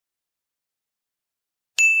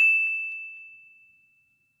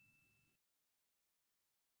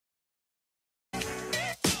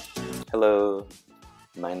Hello,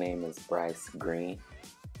 my name is Bryce Green.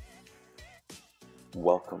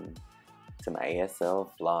 Welcome to my ASL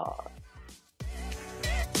vlog.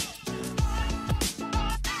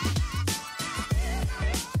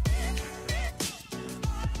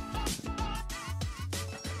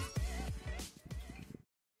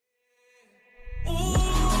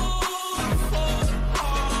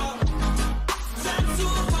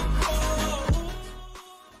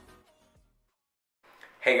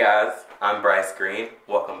 Hey guys, I'm Bryce Green.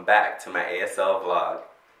 Welcome back to my ASL vlog.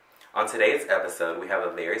 On today's episode, we have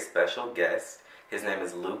a very special guest. His name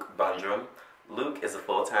is Luke Bundrum. Luke is a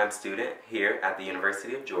full-time student here at the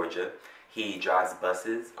University of Georgia. He drives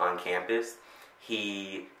buses on campus.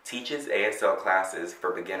 He teaches ASL classes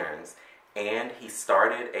for beginners, and he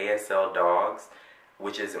started ASL Dogs,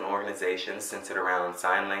 which is an organization centered around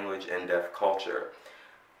sign language and deaf culture.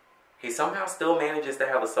 He somehow still manages to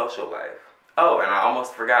have a social life. Oh, and I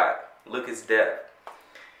almost forgot, Luke is deaf.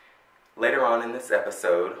 Later on in this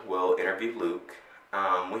episode, we'll interview Luke.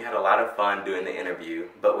 We had a lot of fun doing the interview,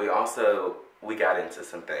 but we got into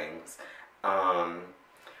some things.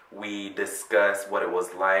 We discussed what it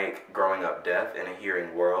was like growing up deaf in a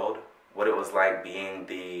hearing world, what it was like being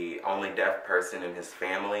the only deaf person in his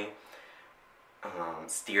family,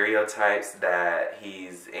 stereotypes that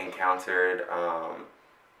he's encountered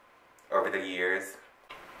over the years.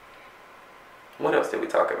 What else did we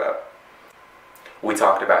talk about? We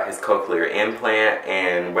talked about his cochlear implant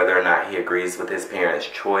and whether or not he agrees with his parents'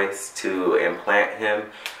 choice to implant him.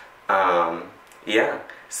 Yeah,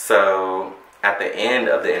 so at the end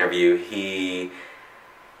of the interview, he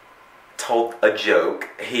told a joke.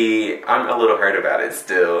 I'm a little hurt about it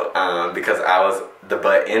still because I was the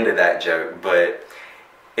butt end of that joke, but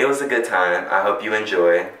it was a good time. I hope you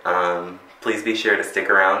enjoy. Please be sure to stick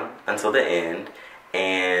around until the end.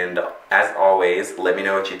 And as always, let me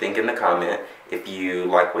know what you think in the comment. If you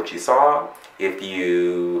like what you saw, if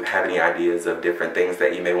you have any ideas of different things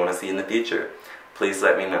that you may want to see in the future, please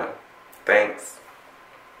let me know. Thanks.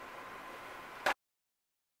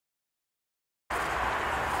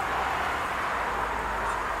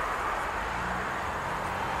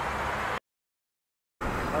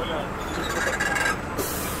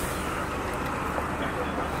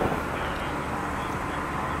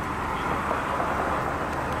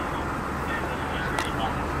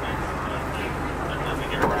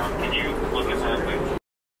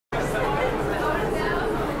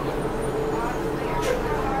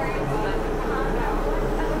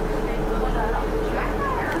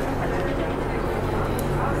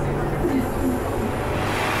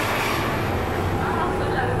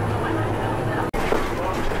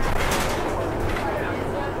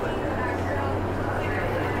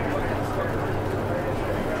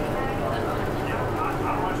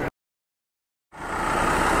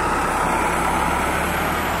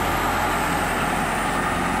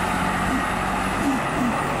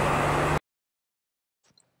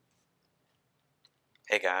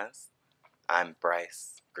 Hey guys, I'm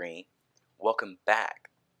Bryce Green. Welcome back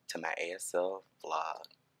to my ASL vlog.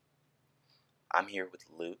 I'm here with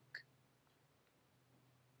Luke.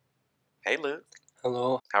 Hey Luke.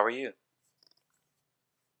 Hello. How are you?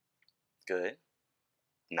 Good?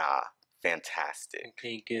 Nah, fantastic.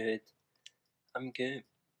 Okay, good. I'm good.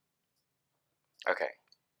 Okay.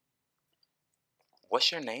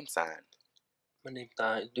 What's your name sign? My name's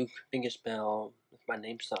Luke Fingerspell with my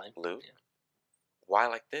name sign. Luke? Yeah. Why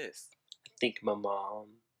like this? I think my mom,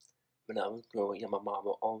 when I was growing up, my mom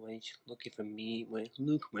was always looking for me with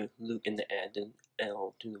Luke, and the add the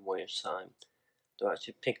L to the warrior sign. So I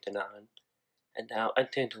should pick it on. And now I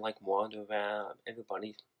tend to like wander around.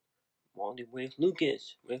 Everybody's wondering where Luke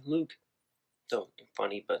is. Where's Luke? So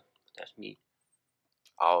funny, but that's me.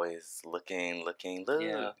 Always looking, Luke.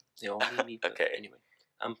 Yeah, they all need me. But Okay. anyway,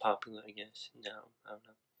 I'm popular, I guess. Now, I don't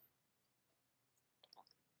know.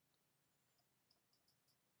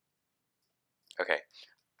 Okay.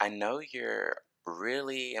 I know you're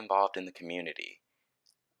really involved in the community.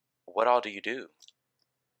 What all do you do?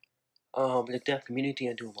 With the deaf community,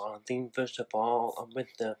 I do a lot of things. First of all, I'm with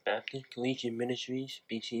the Baptist Collegiate Ministries,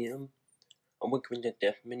 BCM. I work with the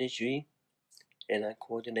deaf ministry, and I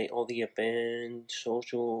coordinate all the events,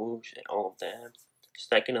 socials, and all of that.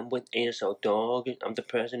 Second, I'm with ASL Dog. I'm the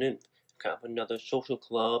president of another social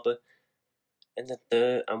club. And the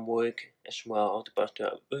third, I'm work as well to bust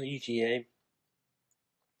up UGA.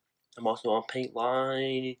 I'm also on Paint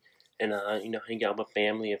Line, and hang out with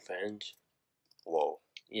family and friends. Whoa.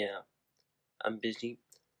 Yeah, I'm busy.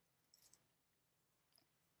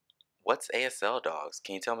 What's ASL Dogs?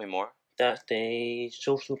 Can you tell me more? That's a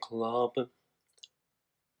social club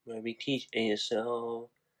where we teach ASL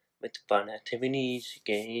with fun activities,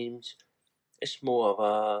 games. It's more of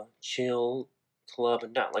a chill club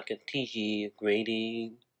and not like a TG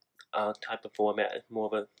grading type of format. It's more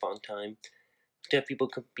of a fun time. That people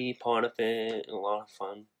could be part of it and a lot of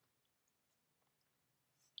fun.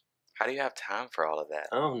 How do you have time for all of that?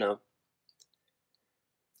 I don't know.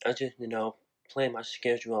 I just, plan my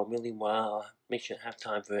schedule out really well. Make sure I have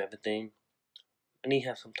time for everything. I need to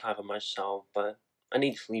have some time for myself, but I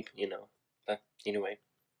need sleep, But anyway.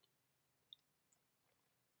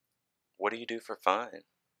 What do you do for fun?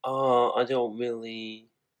 I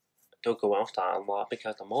don't go outside a lot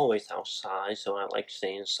because I'm always outside, so I like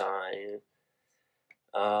staying inside.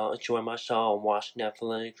 Enjoy myself, watch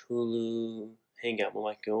Netflix, Hulu, hang out with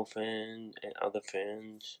my girlfriend and other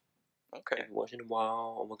friends. Okay. Every once in a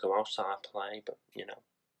while, we'll go outside play, but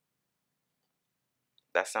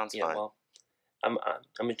That sounds yeah. fun. Well,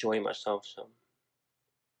 I'm enjoying myself, so.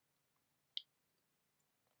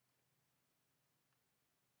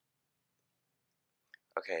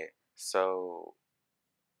 Okay, so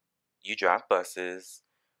you drive buses.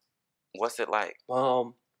 What's it like?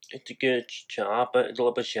 Well, it's a good job, but it's a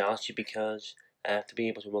little bit challenging because I have to be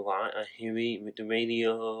able to rely on hearing with the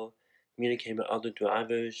radio, communicate with other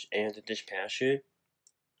drivers and the dispatcher.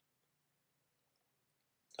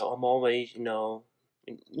 So I'm always,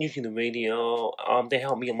 using the radio. They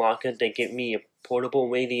help me a lot 'cause they give me a portable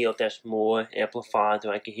radio that's more amplified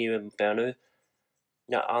so I can hear it better.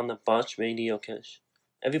 Not on the bus radio because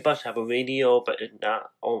every bus have a radio, but it's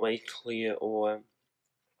not always clear or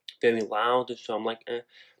very loud. So I'm like,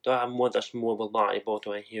 do I have more that's more reliable?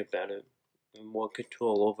 Do I hear better? And more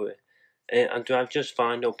control over it. And I drive just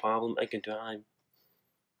fine, no problem. I can drive.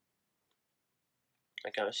 I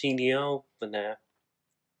got a CDL for that.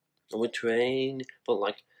 I would train for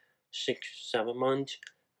like 6, 7 months,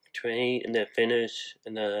 train and then finish,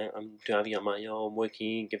 and then I'm driving on my own,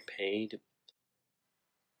 working, get paid.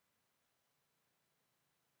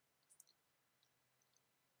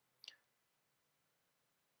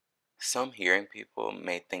 Some hearing people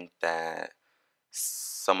may think that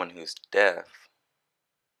someone who's deaf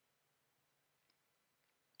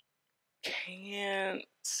can't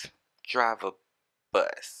drive a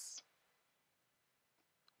bus.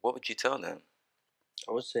 What would you tell them?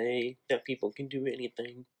 I would say that people can do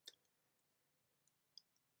anything.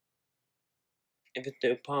 If it's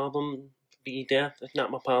their problem, be deaf, it's not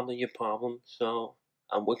my problem, your problem. So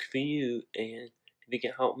I'll work for you, and if you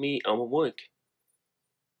can help me, I will work.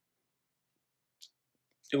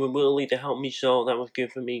 They were willing to help me, so that was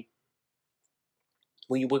good for me.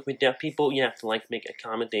 When you work with deaf people, you have to like make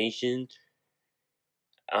accommodations,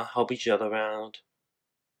 help each other out.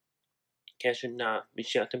 Cats should not be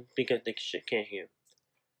shut them because they can't hear.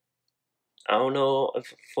 I don't know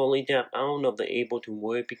if fully deaf. I don't know if they're able to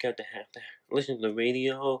work because they have to listen to the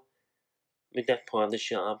radio. I mean, that's part of the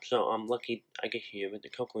job, so I'm lucky I get here with the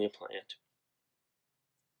cochlear plant.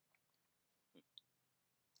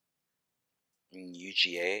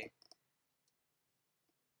 UGA?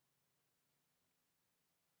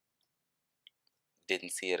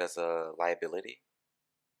 Didn't see it as a liability?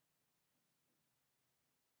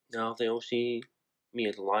 Now they don't see me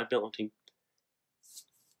as a liability.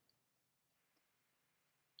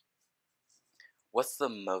 What's the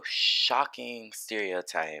most shocking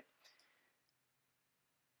stereotype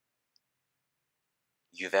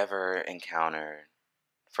you've ever encountered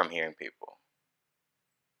from hearing people?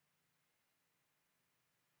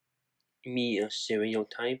 Me a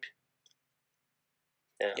stereotype.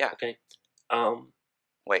 Yeah. Okay.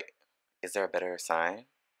 Wait, is there a better sign?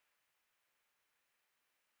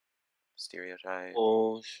 Stereotype?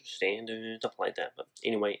 Or standard stuff like that. But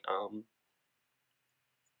anyway, I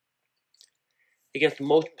guess the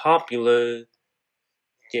most popular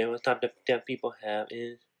stereotype that deaf people have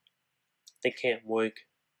is they can't work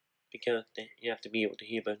because you have to be able to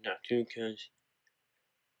hear but not to because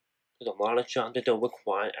there's a lot of jobs that don't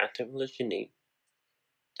require active listening.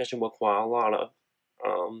 Doesn't require a lot of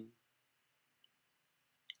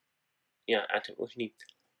active listening.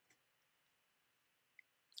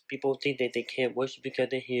 People think that they can't work because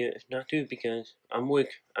they hear. It's not true because I'm work,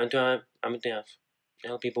 I drive, I'm deaf.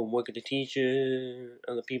 Other people work as a teacher,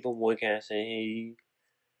 other people work as a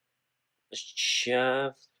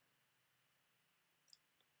chef,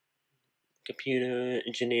 computer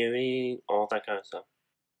engineering, all that kind of stuff.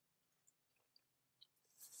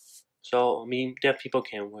 So, I mean, deaf people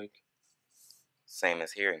can work. Same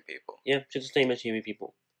as hearing people. Yeah, just the same as hearing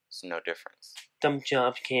people. It's no difference. Some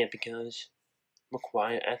jobs can't because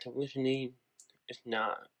require active listening. It's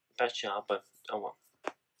not the best job, but oh well.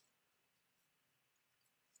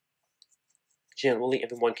 Generally,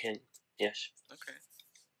 everyone can. Yes. Okay.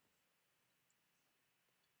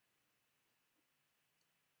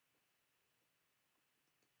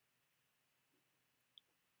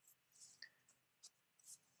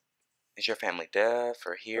 Is your family deaf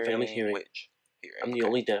or My family's hearing? hearing. Which? Hearing. I'm the Okay.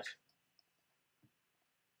 only deaf.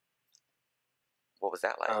 What was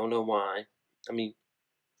that I like? don't know why. I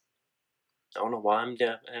don't know why I'm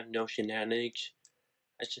deaf. I have no genetics.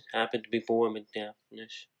 I just happen to be born with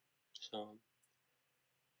deafness. So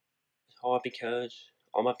it's hard because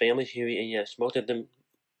all my family's hearing, and yes, most of them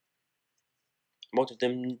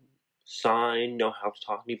sign, know how to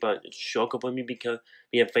talk to me, but it's struggle for me because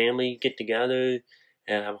we have family get together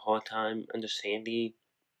and I have a hard time understanding.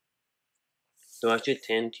 So I just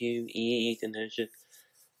tend to eat and then just,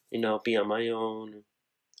 be on my own.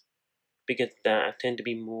 Because that I tend to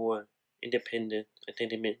be more independent. I tend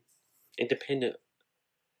to be independent.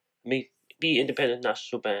 Be independent not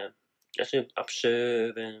so bad. I should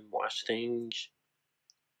observe and watch things.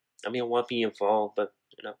 I want to be involved, but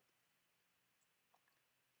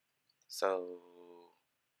So,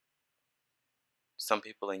 some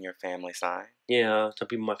people in your family sign? yeah, some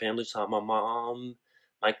people in my family saw my mom,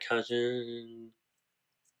 my cousin,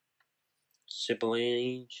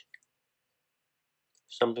 siblings.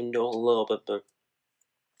 Some of them know a little bit, but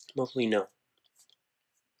mostly no.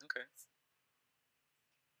 Okay.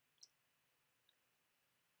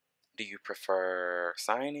 Do you prefer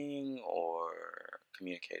signing or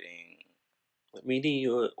communicating Reading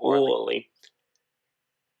or orally? orally.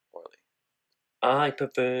 Orally. I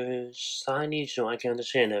prefer signing so I can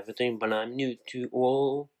understand everything, but I'm new to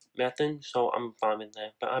oral method, so I'm fine with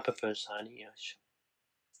that. But I prefer signing, yes.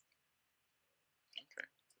 Okay.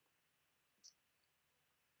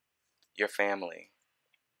 Your family,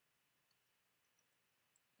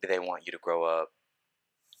 do they want you to grow up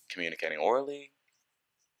communicating orally?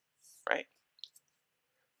 Right?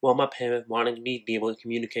 Well, my parents wanted me to be able to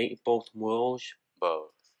communicate in both worlds,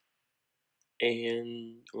 Both.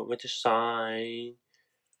 and with the sign,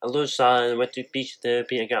 a little sign, with the speech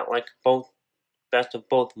therapy, I got like both, best of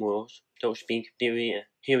both worlds, so to speak, theory,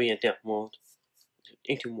 hearing and deaf world,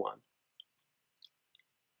 into one.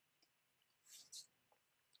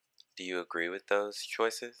 Do you agree with those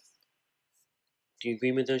choices? Do you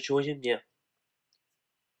agree with those choices? Yeah.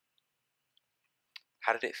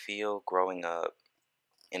 How did it feel growing up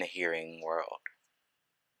in a hearing world?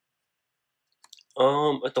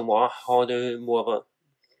 It's a lot harder, more of a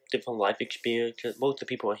different life experience, because most of the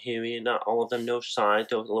people are hearing, not all of them know signs,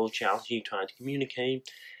 so it's a little challenging trying to communicate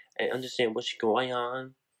and understand what's going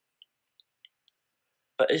on.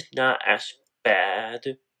 But it's not as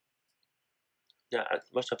bad, not as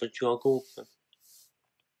much of a struggle. But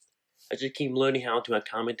I just keep learning how to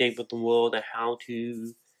accommodate with the world and how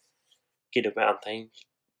to get around things.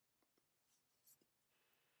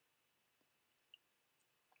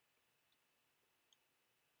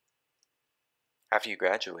 After you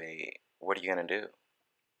graduate, what are you going to do?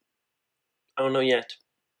 I don't know yet.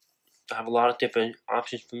 I have a lot of different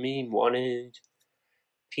options for me. One is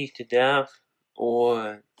peace to death,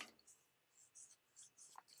 or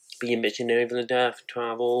be a missionary for the deaf,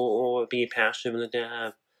 travel, or be a pastor for the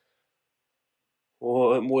deaf,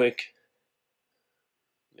 or work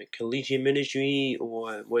like collegiate ministry,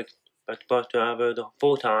 or work as a bus driver the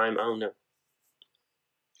full time. I don't know.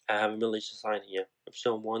 I haven't really decided yet. I'm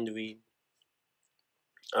still wondering.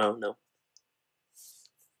 I don't know.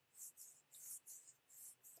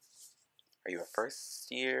 Are you a first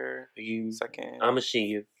year? Are you? Second? I'm a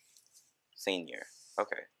senior. Senior.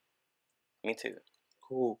 Okay. Me too.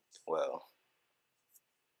 Cool. Well,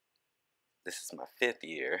 this is my 5th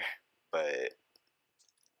year, but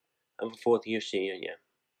I'm a fourth year senior. Yeah.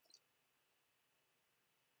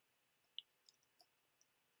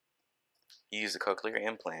 you use a cochlear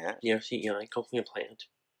implant. Yeah. See, I cochlear implant.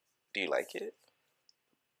 Do you like it?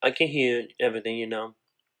 I can hear everything,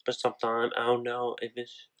 but sometimes I don't know if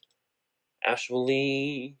it's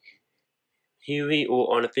actually hearing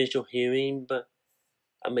or artificial hearing, but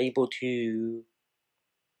I'm able to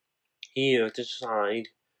hear, decide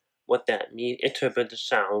what that means, interpret the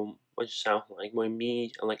sound, what it sounds like, what it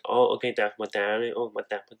means. I'm like, oh, okay, that's what that is, or what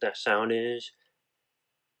that sound is.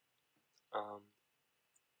 Um,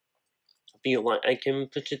 I feel like I can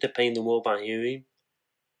participate in the world by hearing.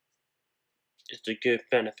 It's a good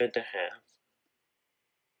benefit to have.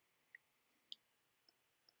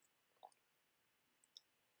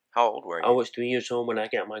 How old were I you? was 3 years old when I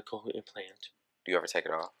got my cochlear implant. Do you ever take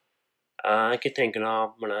it off? I can take it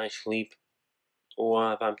off when I sleep,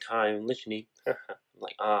 or if I'm tired of listening. I'm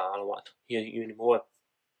like, I don't want to hear you anymore.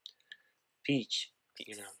 Peach,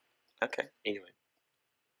 Peace. Okay. Anyway.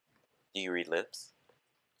 Do you read lips?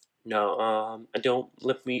 No, I don't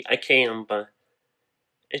lip read. I can, but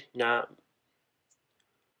it's not.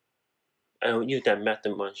 I don't use that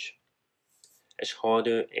method much. It's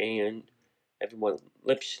harder, and everyone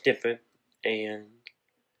lips different. and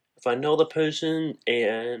if I know the person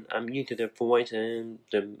and I'm used to their voice and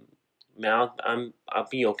the mouth, I'll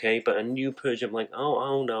be okay. But a new person, I'm like, oh, I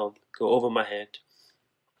don't know, go over my head.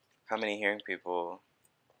 How many hearing people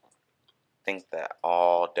think that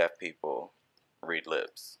all deaf people read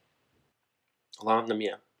lips? A lot of them,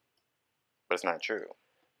 yeah. But it's not true.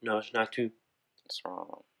 No, it's not true. It's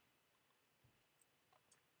wrong.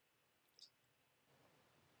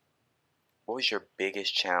 What was your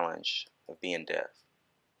biggest challenge of being deaf?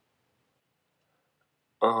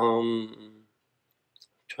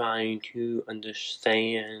 Trying to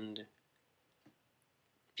understand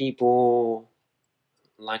people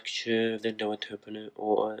lecture, the no interpreter,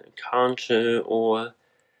 or concert, or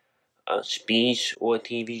a speech, or a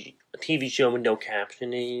TV show with no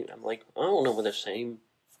captioning. I'm like, I don't know what they're saying.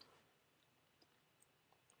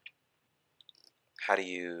 How do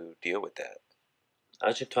you deal with that?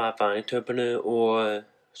 I should try to find an interpreter or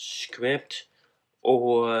script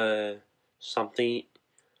or something,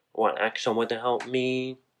 or ask someone to help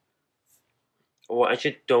me. Or I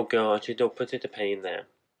should don't go, I should don't participate in that.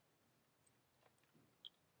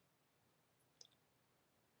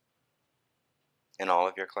 In all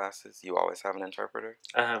of your classes, you always have an interpreter?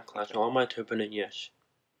 I have class Okay. on my interpreter, yes.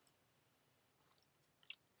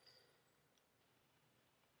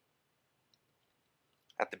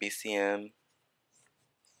 At the BCM,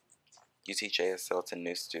 you teach ASL to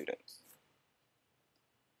new students.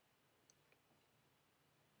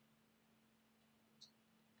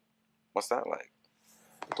 What's that like?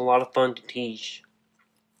 It's a lot of fun to teach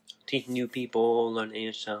new people, learn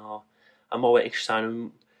ASL. I'm always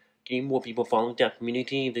excited getting more people following that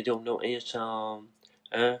community. If they don't know ASL,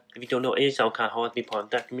 if you don't know ASL, it's kind of hard to be part of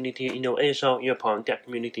that community. You know ASL, you're part of that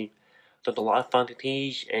community. So it's a lot of fun to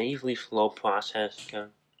teach and usually slow process.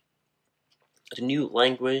 It's a new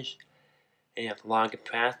language. And you have a lot of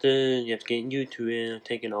practice, you have to get used to it,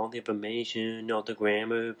 taking all the information, all the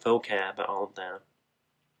grammar, vocab, and all of that.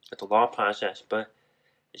 It's a lot of process, but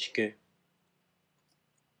it's good.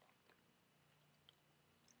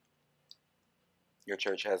 Your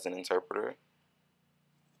church has an interpreter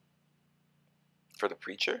for the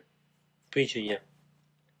preacher? Preacher, yeah.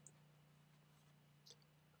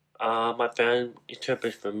 My friend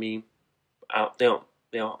interprets for me. They'll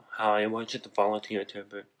hire one just a volunteer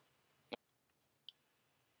interpret.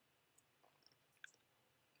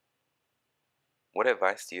 What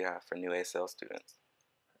advice do you have for new ASL students?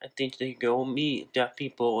 I think they go meet deaf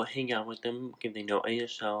people, hang out with them, if they know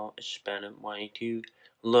ASL, it's a better way to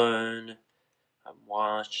learn,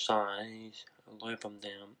 watch signs, learn from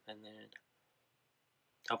them, and then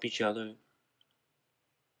help each other.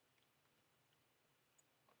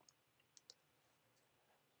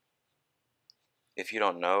 If you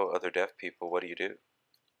don't know other deaf people, what do you do?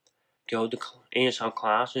 Go to ASL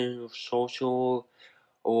classes, or social,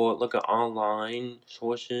 or look at online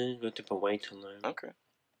sources, a different way to learn. Okay.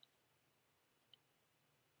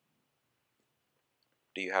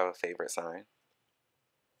 Do you have a favorite sign?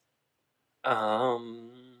 I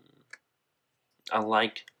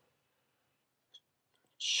like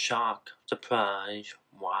shock, surprise,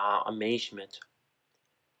 wow, amazement.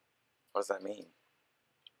 What does that mean?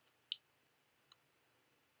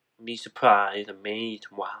 Be surprised, amazed,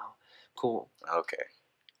 wow, cool. Okay.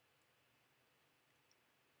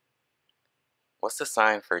 What's the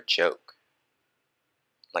sign for joke?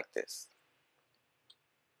 Like this.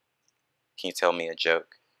 Can you tell me a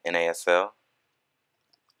joke in ASL?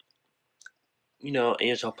 You know,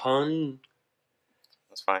 ASL pun.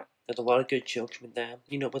 That's fine. There's a lot of good jokes with that.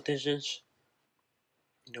 You know what this is?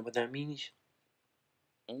 You know what that means?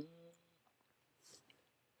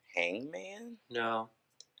 Hangman? No.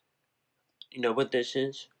 You know what this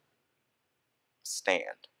is?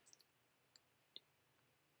 Stand.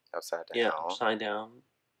 Upside down. Yeah, upside down.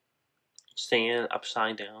 Stand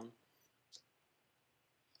upside down.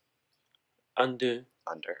 Understand.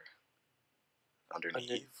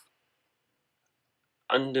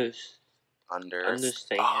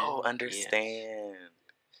 Oh, understand.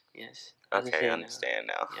 Yes. Okay, understand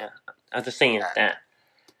now. Yeah, understand that.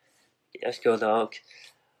 Let's go, dog.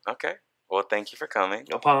 Okay. Well, thank you for coming.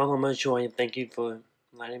 No problem, my joy, and thank you for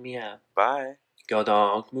letting me have. Bye. Go,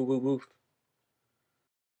 dog. Woo, woo, woo.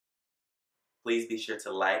 Please be sure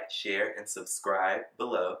to like, share, and subscribe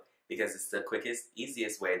below because it's the quickest,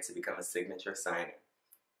 easiest way to become a signature signer.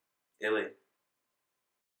 Illy.